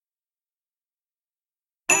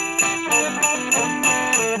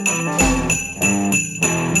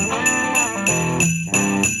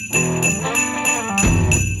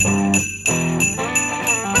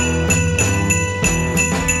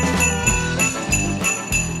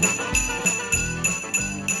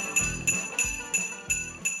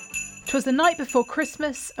'Twas the night before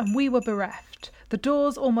Christmas, and we were bereft. The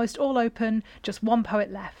doors almost all open, just one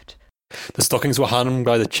poet left. The stockings were hung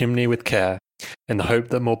by the chimney with care, in the hope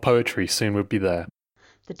that more poetry soon would be there.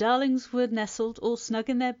 The darlings were nestled all snug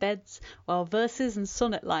in their beds, while verses and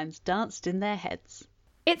sonnet lines danced in their heads.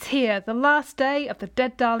 It's here, the last day of the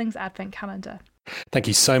Dead Darlings Advent Calendar. Thank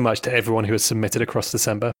you so much to everyone who has submitted across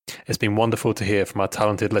December. It's been wonderful to hear from our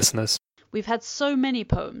talented listeners. We've had so many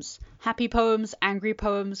poems. Happy poems, angry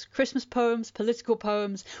poems, Christmas poems, political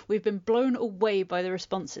poems. We've been blown away by the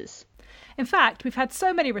responses. In fact, we've had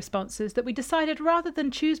so many responses that we decided rather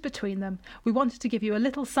than choose between them, we wanted to give you a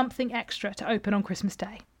little something extra to open on Christmas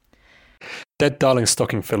Day. Dead Darling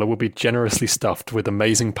Stocking Filler will be generously stuffed with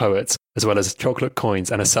amazing poets, as well as chocolate coins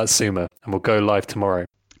and a satsuma, and will go live tomorrow.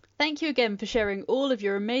 Thank you again for sharing all of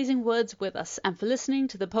your amazing words with us and for listening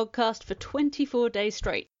to the podcast for 24 days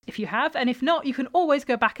straight. If you have, and if not, you can always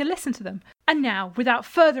go back and listen to them. And now, without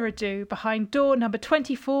further ado, behind door number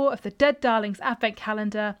 24 of the Dead Darlings Advent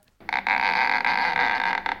Calendar,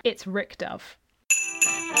 it's Rick Dove.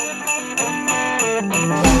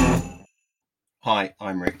 Hi,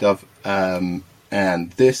 I'm Rick Dove,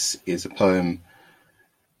 and this is a poem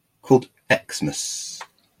called Xmas.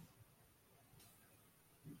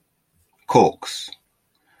 Corks.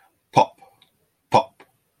 Pop, pop,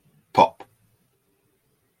 pop.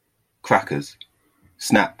 Crackers.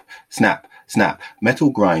 Snap, snap, snap. Metal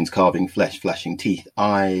grinds carving flesh, flashing teeth.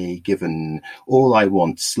 I given all I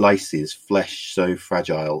want, slices, flesh so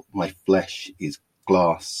fragile. My flesh is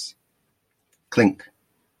glass. Clink,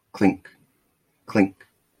 clink, clink.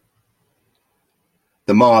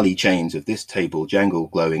 The Marley chains of this table jangle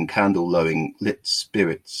glowing, candle lowing, lit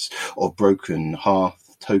spirits of broken hearth.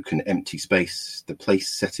 Token empty space, the place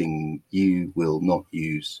setting you will not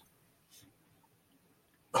use.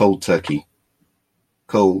 Cold turkey,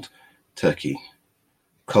 cold turkey,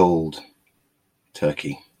 cold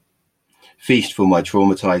turkey. Feast for my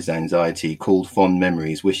traumatized anxiety, called fond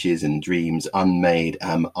memories, wishes and dreams, unmade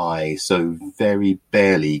am I, so very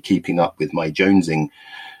barely keeping up with my jonesing.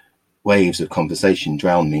 Waves of conversation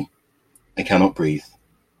drown me. I cannot breathe.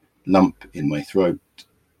 Lump in my throat,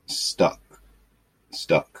 stuck.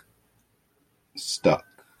 Stuck. Stuck.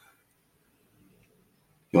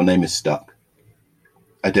 Your name is stuck.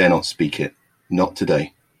 I dare not speak it. Not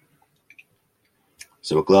today.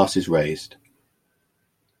 So a glass is raised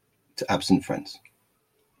to absent friends.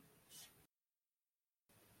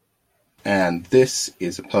 And this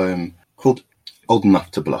is a poem called Old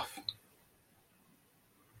Enough to Bluff.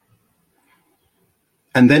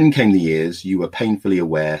 And then came the years you were painfully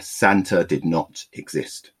aware Santa did not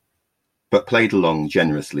exist, but played along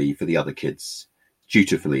generously for the other kids,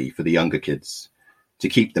 dutifully for the younger kids, to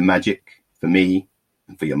keep the magic for me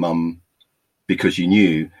and for your mum, because you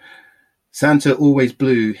knew Santa always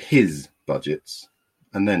blew his budgets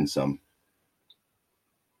and then some.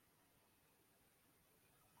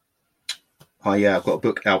 I've got a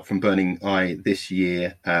book out from Burning Eye this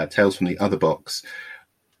year, Tales from the Other Box,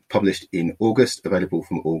 published in August, available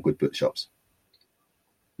from all good bookshops.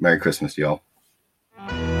 Merry Christmas, y'all.